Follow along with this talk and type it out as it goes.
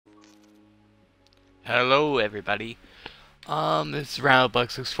Hello everybody. It's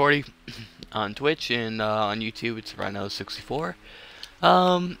RhinoBuck640 on Twitch and on YouTube it's Rhino64.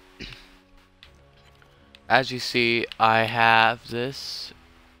 Um, as you see, I have this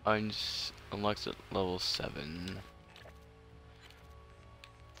unlocked at level 7.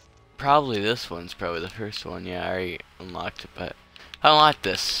 Probably this one's probably the first one. Yeah, I already unlocked it, but I don't like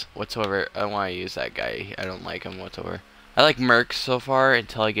this whatsoever. I don't want to use that guy. I don't like him whatsoever. I like Merc so far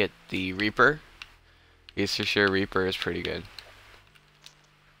until I get the Reaper. Yes, for sure, Reaper is pretty good.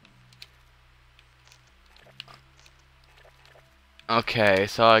 Okay,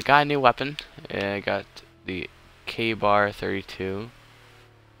 so I got a new weapon. I got the K-Bar 32.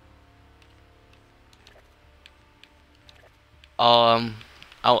 Um,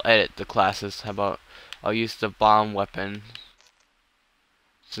 I'll edit the classes. How about I'll use the bomb weapon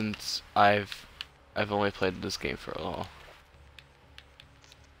since I've only played this game for a while.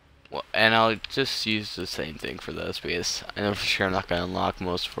 Well, and I'll just use the same thing for this because I know for sure I'm not gonna unlock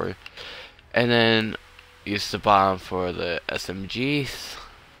most for it. And then use the bomb for the SMGs.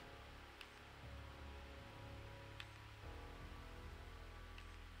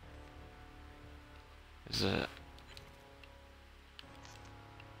 Is it?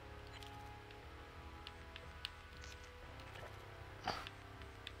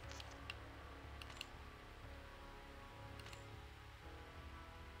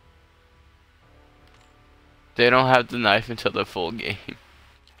 They don't have the knife until the full game.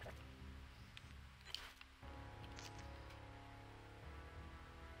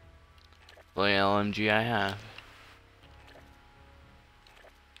 The LMG I have.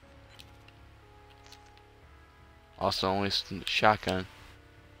 Also only shotgun.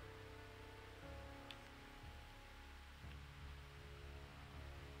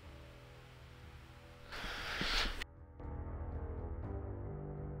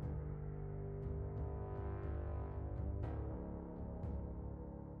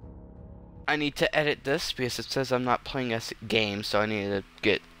 I need to edit this because it says I'm not playing a game, so I need to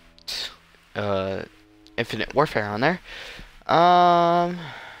get Infinite Warfare on there.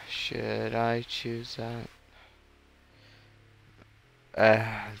 Should I choose that?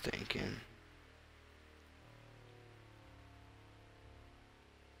 I'm thinking.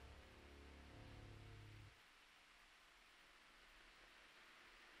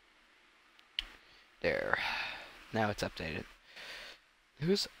 There. Now it's updated.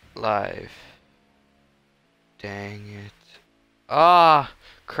 Who's live? Dang it. Ah,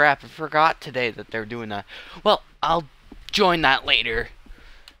 crap, I forgot today that they're doing that. Well, I'll join that later.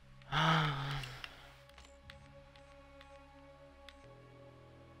 I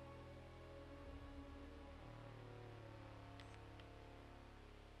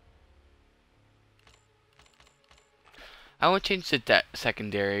will change the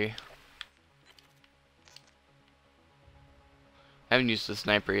secondary. I haven't used the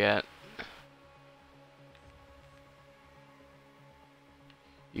sniper yet.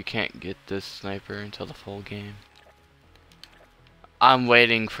 You can't get this sniper until the full game. I'm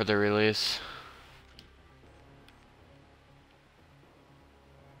waiting for the release.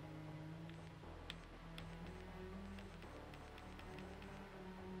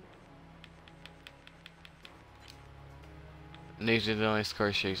 These are the only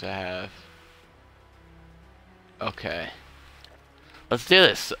score streaks I have. Okay. Let's do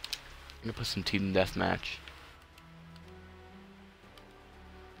this. I'm gonna put some team deathmatch.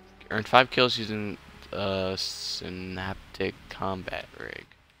 Earn 5 kills using synaptic combat rig.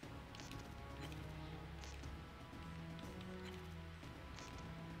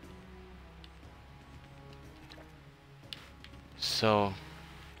 So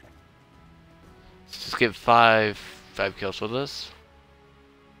let's just get five kills with this.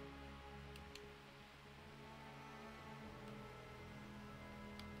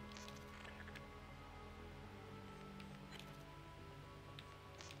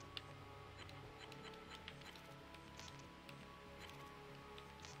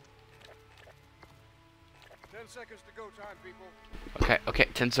 Seconds to go time, people. Okay,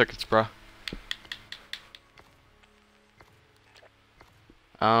 10 seconds, bro.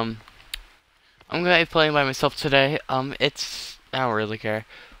 I'm gonna be playing by myself today. I don't really care.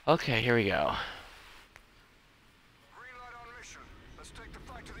 Okay, here we go. Green light on mission. Let's take the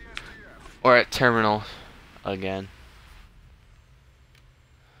fight to the SDF. Or at terminal again.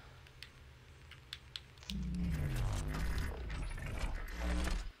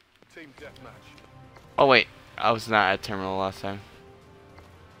 Team deathmatch. Oh wait, I was not at terminal last time.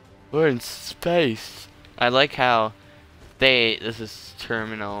 We're in space. I like how this is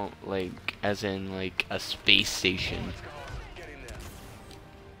terminal, like, as in, like, a space station.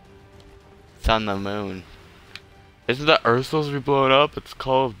 on the moon. Isn't the Earth supposed to be blown up? It's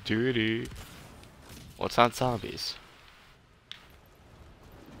Call of Duty. Well, it's not zombies.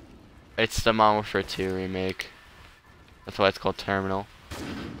 It's the Modern Warfare 2 remake. That's why it's called Terminal.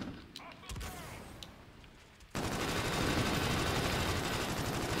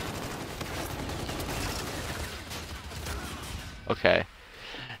 Okay.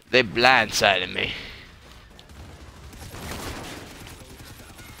 They blindsided me.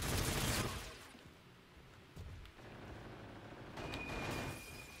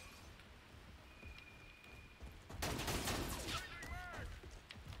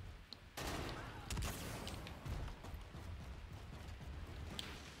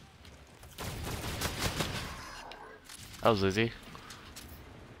 That was easy.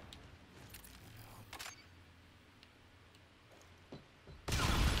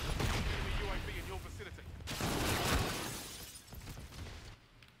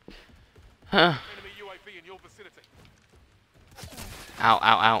 Huh. Enemy UAV in your vicinity. Ow,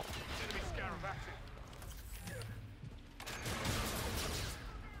 ow, ow. Enemy Scarab active.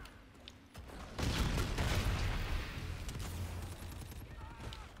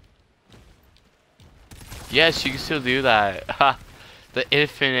 Yes, you can still do that. Ha! The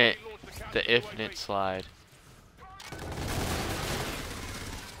infinite slide.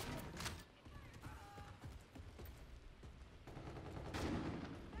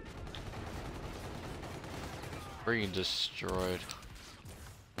 Freaking destroyed.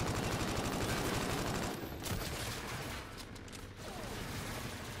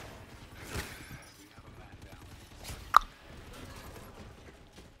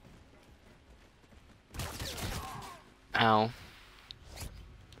 Ow.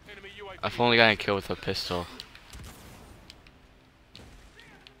 Enemy UAV. I've only gotten killed with a pistol.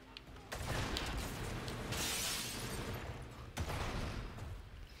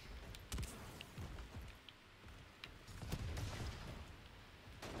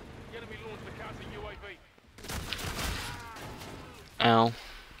 The enemy launched the counter UAV. Ow.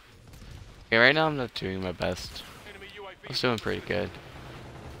 Okay, right now I'm not doing my best. Enemy UAV. I'm doing pretty good.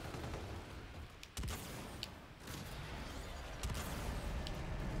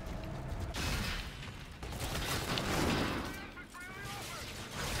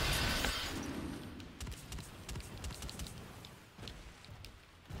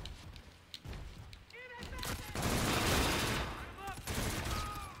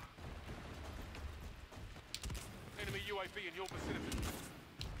 Enemy UAV in your vicinity.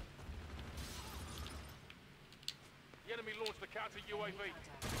 The enemy launched the counter UAV.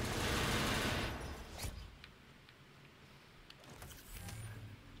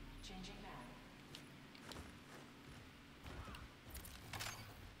 Changing map.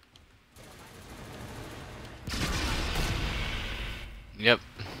 Yep.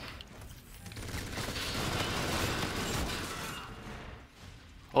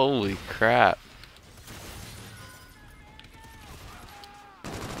 Holy crap.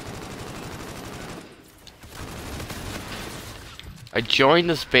 I joined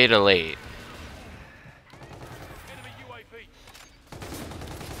this beta late. Enemy UAV.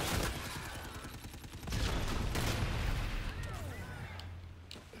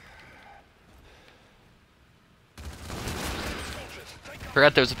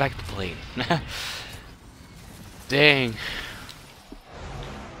 Forgot there was a backup plane. Dang.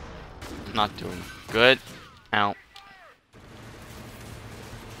 I'm not doing good. Ow.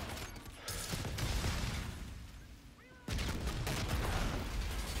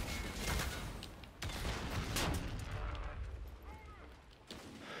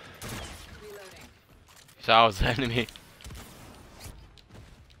 Reloading. So I was the enemy.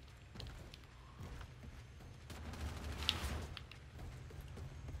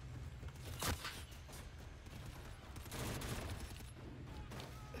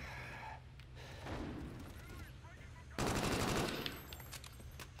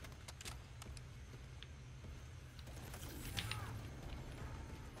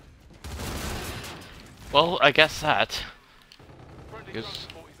 Well, I guess that. Friendly Yes. ground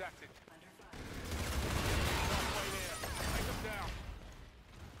support is active. Halfway there. Take them down.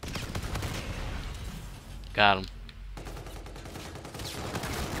 Got him.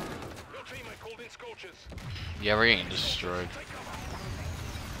 Your teammate called in Scorchers. Yeah, we're getting destroyed.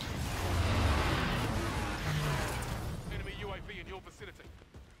 Enemy UAV in your vicinity.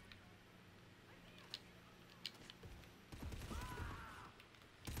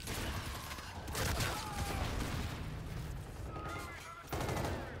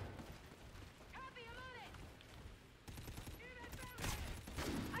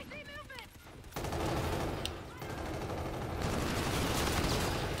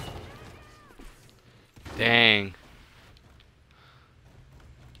 Dang.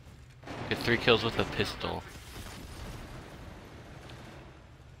 Get 3 kills with a pistol.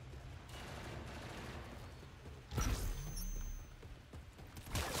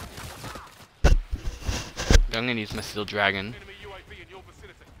 I'm gonna use my Steel Dragon. Enemy UAV in your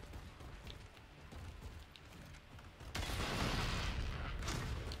vicinity.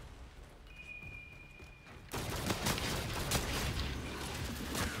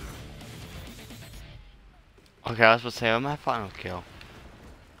 Okay, I was supposed to say, oh, my final kill.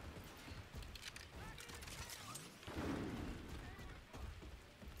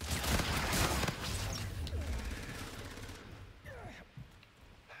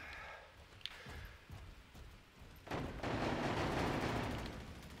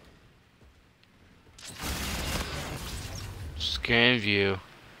 Scan view.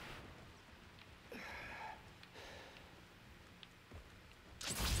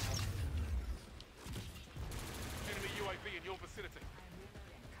 Enemy UAV in your vicinity.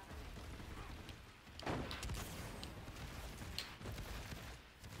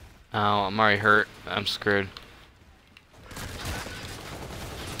 Oh, I'm already hurt. I'm screwed.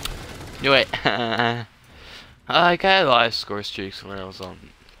 Knew it. I got a lot of score streaks when I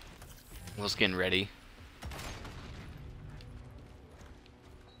was getting ready.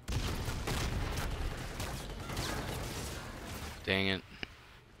 Dang it.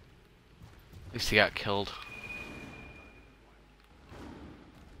 At least he got killed.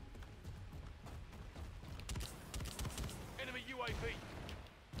 Enemy UAV.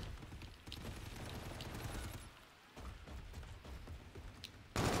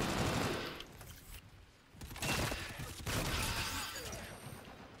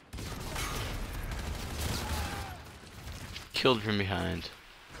 Killed from behind.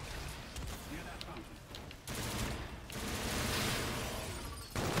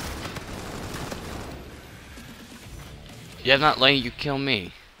 Yeah, I'm not letting you kill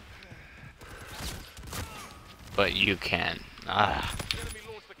me. But you can. Ah. Enemy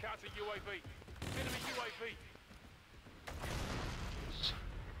launched the counter UAV. Enemy UAV.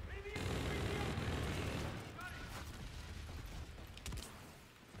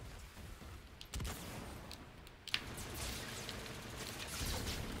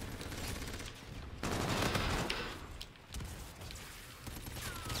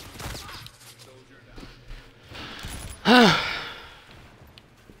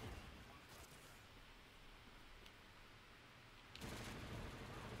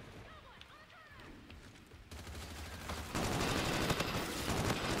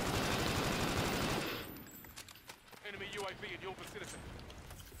 Enemy UAV in your vicinity.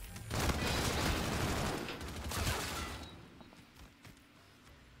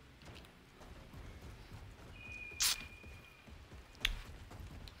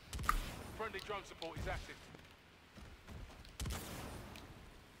 Friendly drone support is active.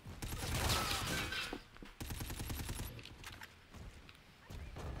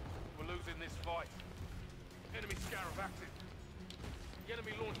 We're losing this fight. Enemy Scarab active. The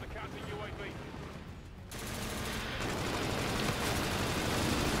enemy launched the counter UAV.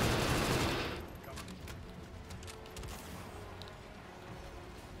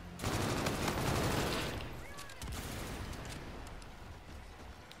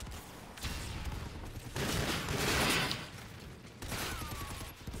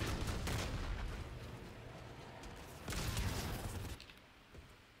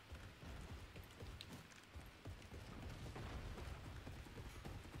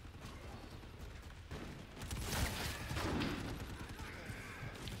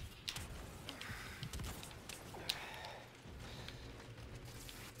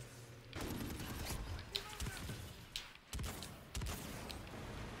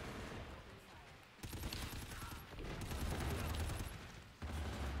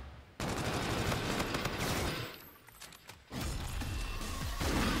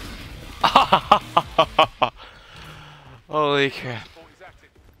 Holy crap. Support is active.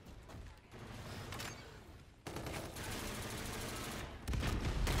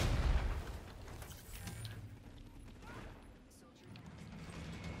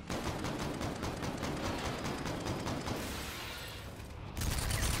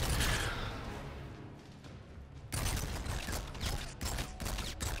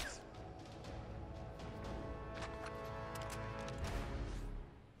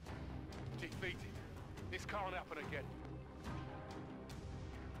 Defeated. This can't happen again.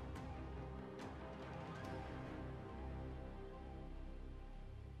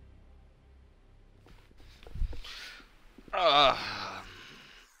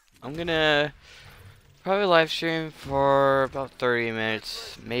 I'm gonna Probably live stream for about 30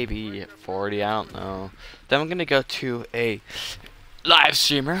 minutes, maybe 40, I don't know. Then I'm gonna go to a live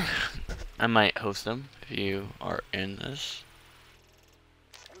streamer. I might host them if you are in this.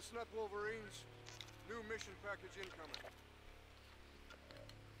 Listen up, Wolverines. New mission package incoming.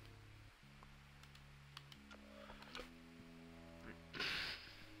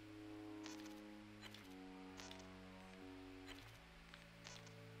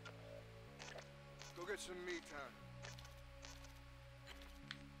 Go get some me time.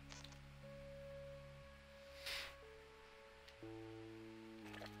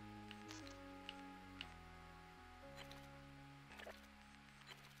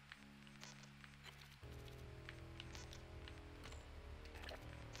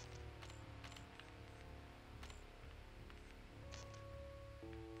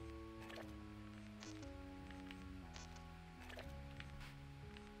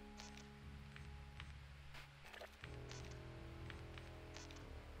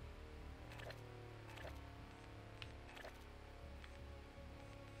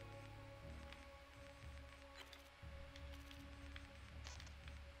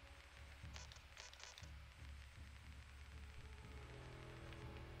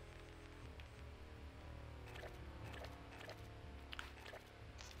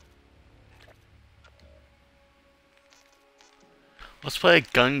 Let's play a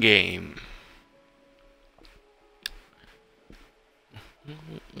gun game.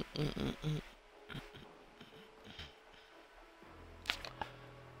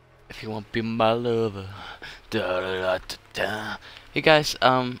 If you want to be my lover. Da, da, da, da, da. Hey guys,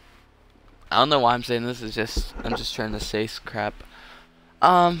 I don't know why I'm saying this, I'm just trying to say crap.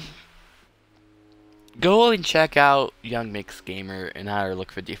 Go and check out Young Mix Gamer and how to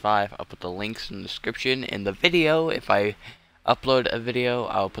look for D5. I'll put the links in the description in the video. If I upload a video,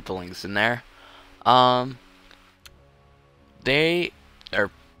 I'll put the links in there. They are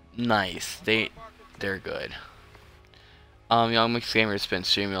nice. They're good. Young Mix Gamer has been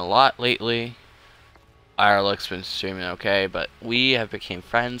streaming a lot lately. IRLook's been streaming okay, but we have become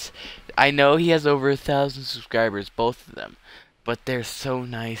friends. I know he has over 1,000 subscribers, both of them, but they're so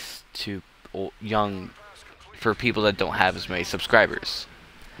nice to for people that don't have as many subscribers.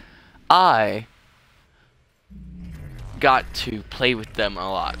 I got to play with them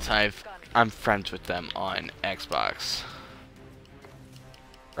a lot. So I'm friends with them on Xbox.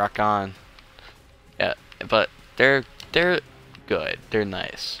 Rock on. Yeah, but they're good. They're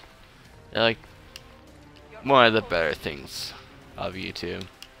nice. They're like one of the better things of YouTube.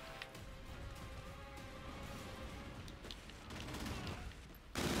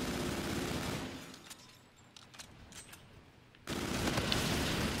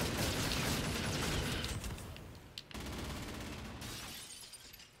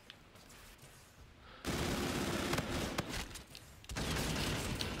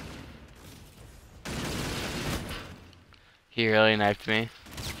 He really knifed me.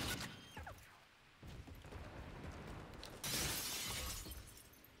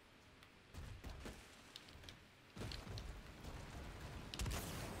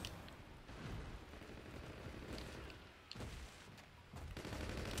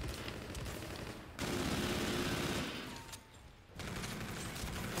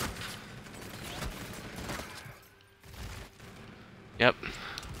 Yep.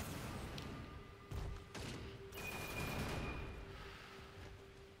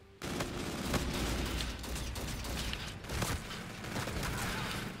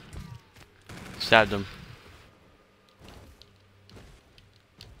 Stabbed him.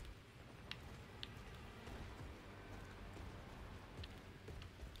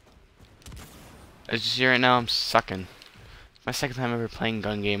 As you see right now, I'm sucking. It's my second time ever playing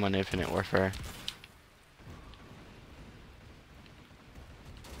gun game on Infinite Warfare.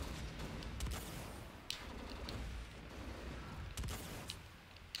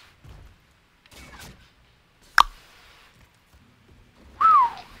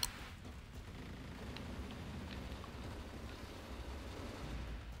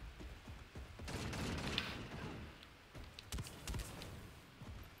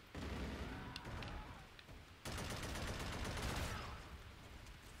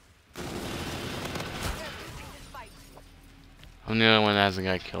 I'm the only one that hasn't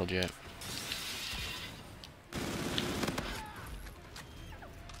got killed yet.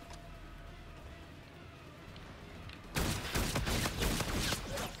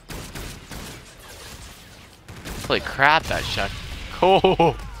 Holy crap, that shot.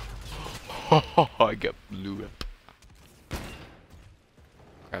 Oh, I got blew up.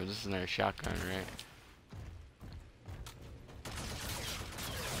 Crap, this is another shotgun, right?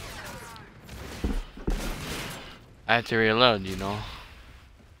 I had to reload, you know.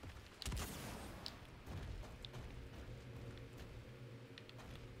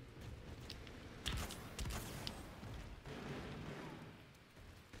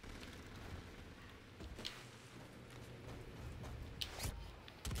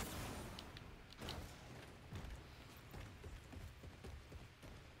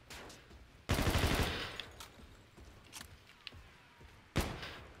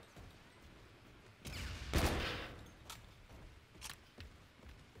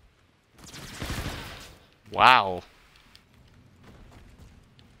 Wow.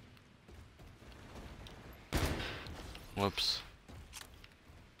 Whoops.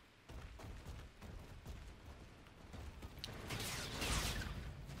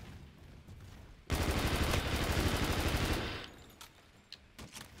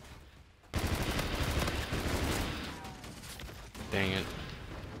 Dang it.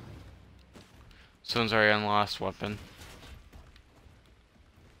 Someone's already on lost weapon.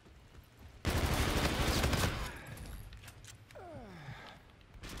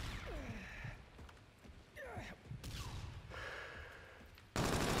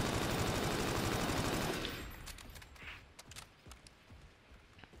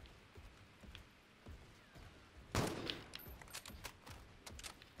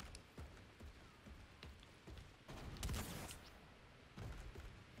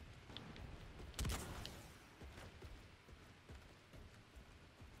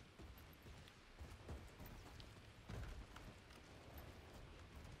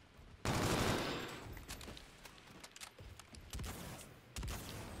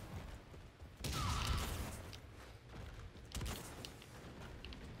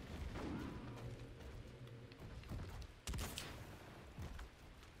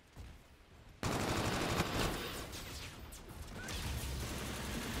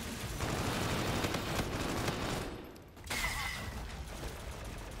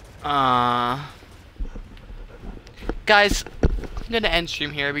 Guys, I'm gonna end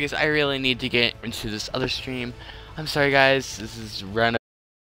stream here because I really need to get into this other stream. I'm sorry guys, this is Rena.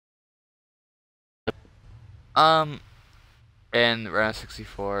 And Rena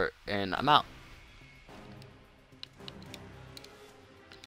 64, and I'm out.